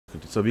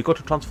So we go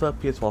to transfer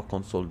PS4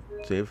 console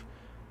save.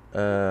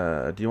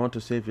 Do you want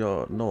to save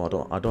your? No,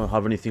 I don't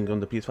have anything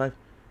on the PS5.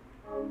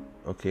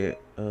 Okay.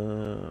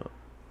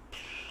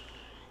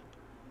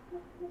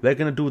 We're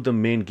gonna do the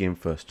main game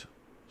first.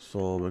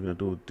 So we're gonna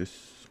do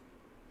this.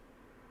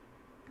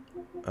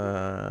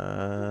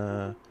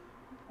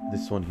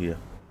 This one here.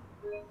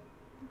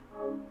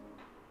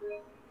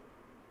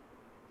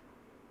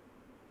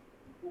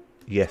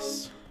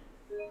 Yes.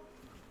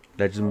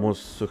 That is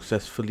most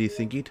successfully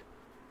thingied.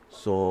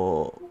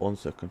 So 1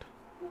 second.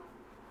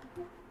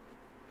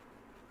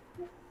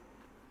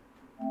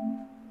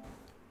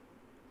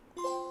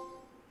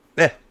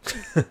 Yeah.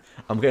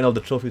 I'm getting all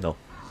the trophies now.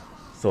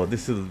 So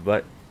this is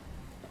what.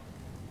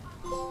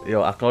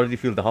 Yo, I can already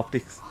feel the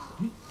haptics.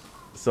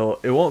 So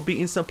it won't be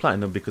instant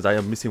platinum because I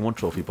am missing one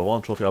trophy. But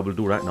one trophy I will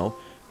do right now.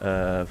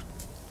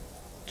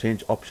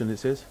 Change option it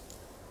says.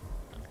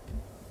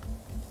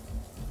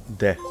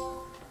 There.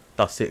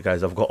 That's it,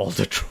 guys. I've got all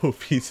the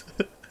trophies.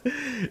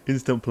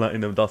 Instant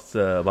platinum. That's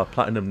my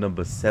platinum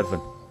number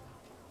 7.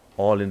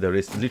 All in the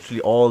race.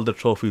 Literally all the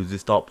trophies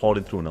just start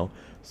pouring through now.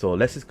 So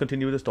let's just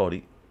continue with the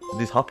story.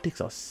 These haptics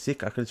are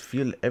sick. I can just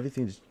feel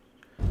everything just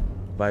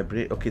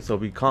vibrate. Okay, so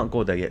we can't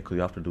go there yet because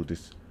we have to do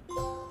this.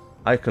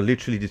 I can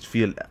literally just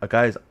feel,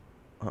 guys,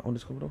 on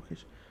this cover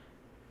location.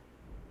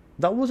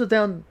 That wasn't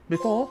there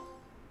before.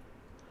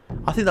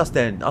 I think that's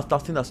there. I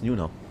think that's new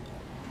now.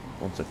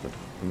 1 second.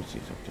 Let me see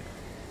something.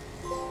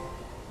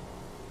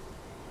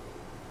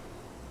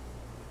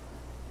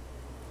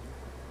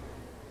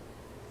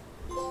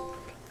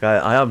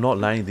 Guys, I am not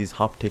lying. These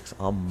haptics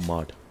are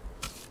mad.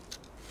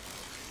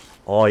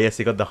 Oh yes,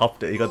 he got the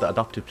haptic. He got the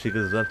adaptive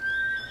triggers as well.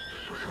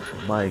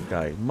 My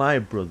guy, my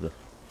brother.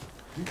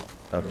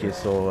 Okay,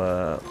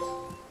 so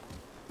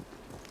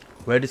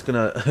we're just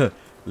gonna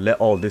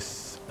let all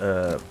this,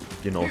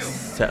 you know,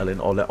 settle in,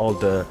 or let all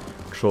the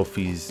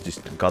trophies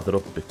just gather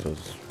up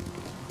because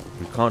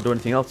we can't do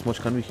anything else much,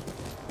 can we?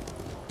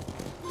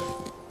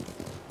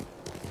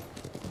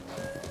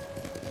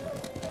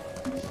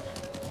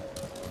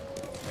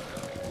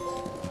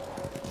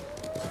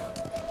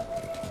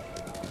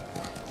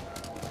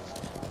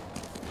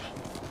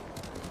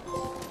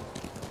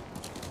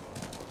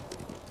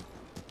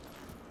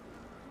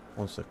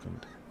 One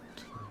second.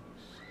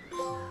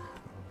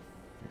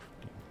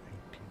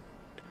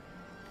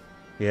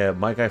 Yeah,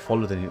 my guy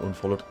followed and he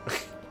unfollowed.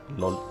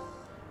 Lol.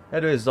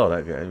 Anyways, it's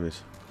alright, guys.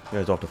 Anyways, you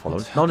guys don't have to follow.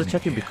 Now I'm just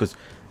checking because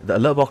the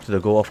alert box did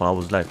go off and I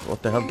was like,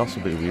 what the hell? That's a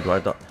bit weird. Why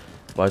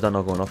is that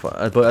not going off?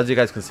 But as you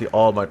guys can see,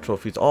 all my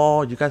trophies.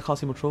 Oh, you guys can't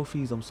see my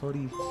trophies. I'm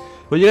sorry.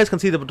 But you guys can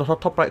see the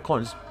top right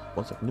corner. Just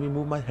 1 second. Let me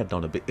move my head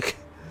down a bit.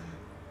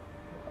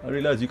 I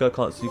realize you guys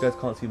can't see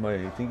my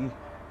thingy.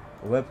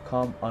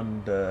 Webcam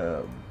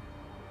and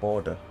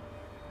border.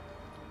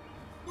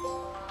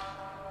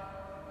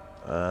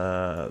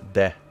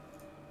 There.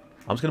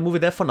 I'm just gonna move it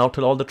there for now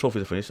till all the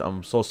trophies are finished.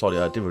 I'm so sorry,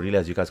 I didn't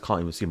realize you guys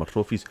can't even see my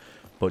trophies.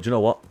 But you know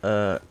what?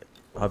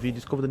 Have you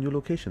discovered the new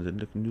locations?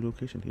 The new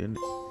location here.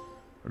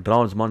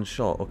 Drowns man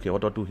shot. Okay,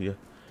 what do I do here?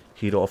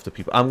 Hero of the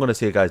people. I'm gonna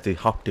say, guys, the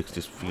haptics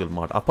just feel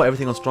mad. I put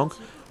everything on strong.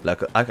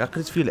 Like I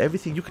can just feel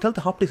everything. You can tell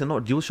the haptics are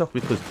not DualShock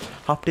because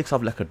haptics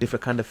have like a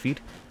different kind of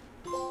feed.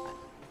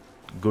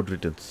 Good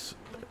riddance.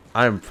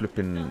 I'm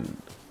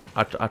flipping.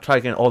 I try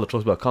getting all the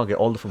trophies, but I can't get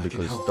all of them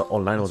because the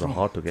online ones are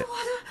hard to get.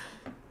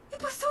 It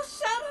was so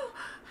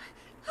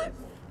shallow.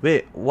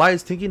 Wait, why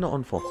is thingy not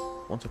on for?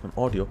 1 second,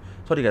 audio.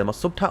 Sorry guys, my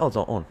subtitles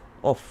are on.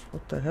 Off.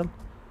 What the hell?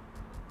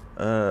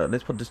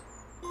 Let's put this.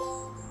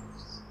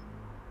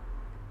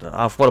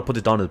 I've got to put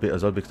it down a bit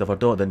as well because if I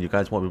don't, then you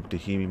guys won't be able to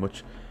hear me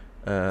much.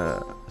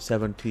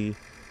 70. I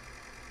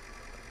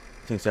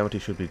think 70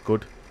 should be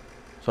good.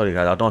 Sorry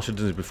guys, I know I should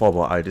do this before,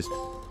 but I just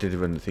did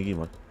it in the thingy,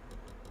 man.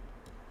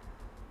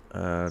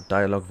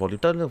 Dialogue volume.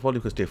 Dialogue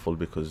volume can stay full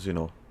because, you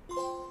know,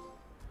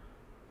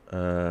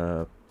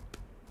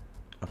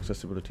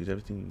 accessibility is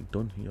everything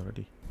done here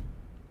already.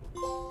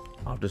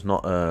 I've just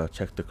not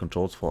checked the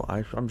controls for.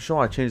 I'm sure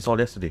I changed this all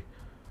yesterday.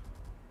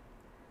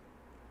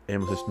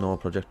 Aim assist, no.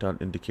 Projectile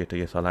indicator,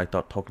 yes, I like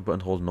that. Talking button,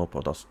 hold, no,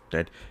 but that's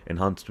dead.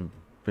 Enhanced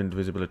wind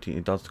visibility,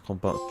 it does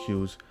combat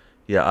cues.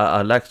 Yeah,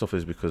 I like stuff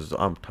is because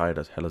I'm tired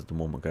as hell at the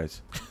moment,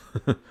 guys.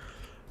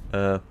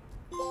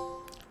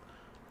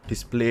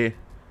 Display.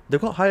 They've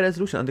got high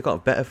resolution and they've got a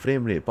better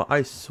frame rate, but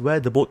I swear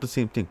they're both the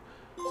same thing.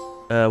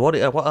 What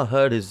I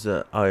heard is,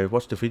 I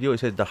watched the video, it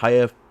says the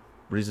higher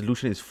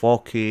resolution is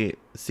 4K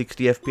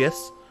 60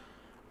 FPS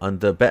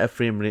and the better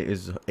frame rate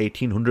is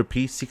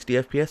 1800p 60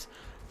 FPS.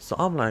 So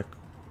I'm like,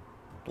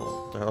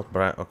 oh, that's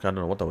bright. Okay, I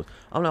don't know what that was.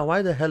 I'm like,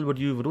 why the hell would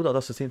you even do that?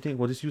 That's the same thing.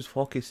 We'll just use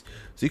 4K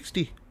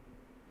 60.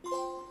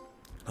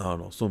 I don't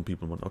know, some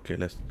people want. Okay,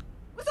 let's.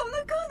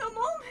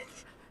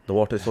 The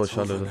water is so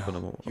shallow.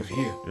 You're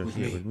here. You're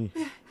here with me.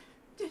 Yeah.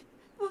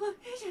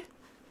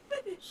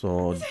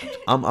 So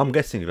I'm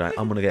guessing, right?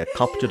 I'm gonna get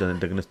captured and then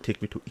they're gonna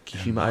take me to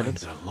Ikishima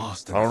Island. I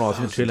don't know. I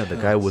seen the trailer. The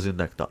guy was in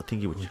like that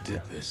thingy. Which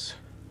did this?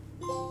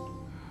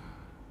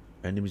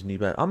 Enemies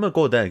nearby. I'm gonna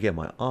go there and get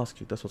my ass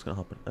kicked. That's what's gonna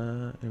happen.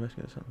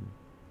 Investigate something.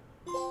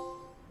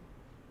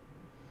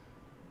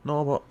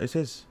 No, but it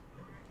says.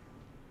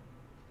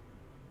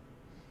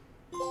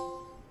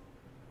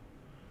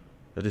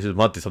 This is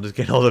mad. I'm just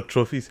getting all the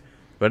trophies.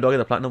 When do I get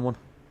the platinum one?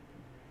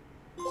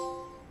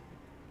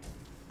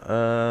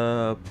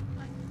 I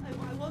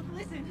won't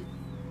listen.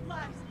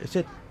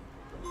 Lies.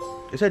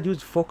 It said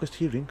use focused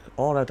hearing.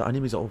 All right, the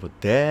enemies are over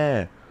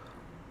there.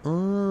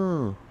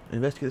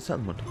 Investigate the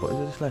settlement. What is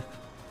it just like?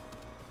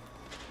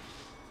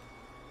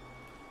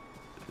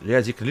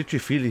 Yes, you can literally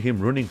feel him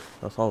running.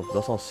 That's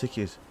how sick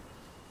he is.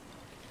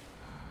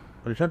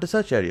 Return to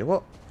search area.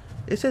 What?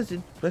 It says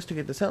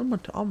investigate the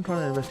settlement. I'm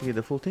trying to investigate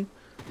the full thing.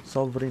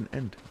 Sovereign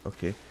end.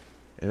 Okay.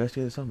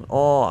 Investigate the settlement.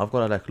 Oh, I've got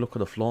to like look at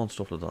the floor and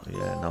stuff like that.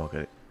 Yeah, now I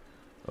get it.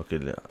 Okay,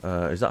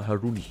 is that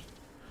Haruni?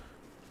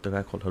 The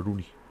guy called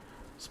Haruni.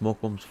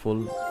 Smoke bombs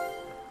full.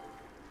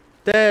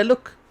 There,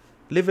 look.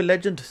 Live a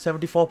legend,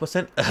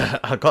 74%.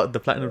 I got the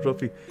platinum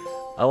trophy.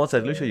 I want to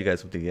let me show you guys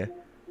something, yeah?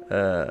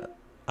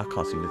 I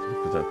can't see anything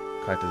because the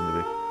kite is in the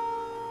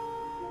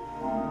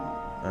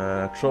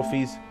way.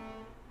 Trophies.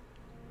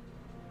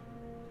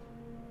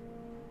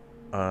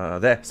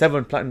 There,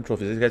 7 platinum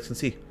trophies, as you guys can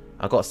see.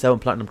 I got 7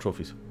 platinum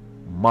trophies.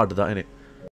 Mad that, innit?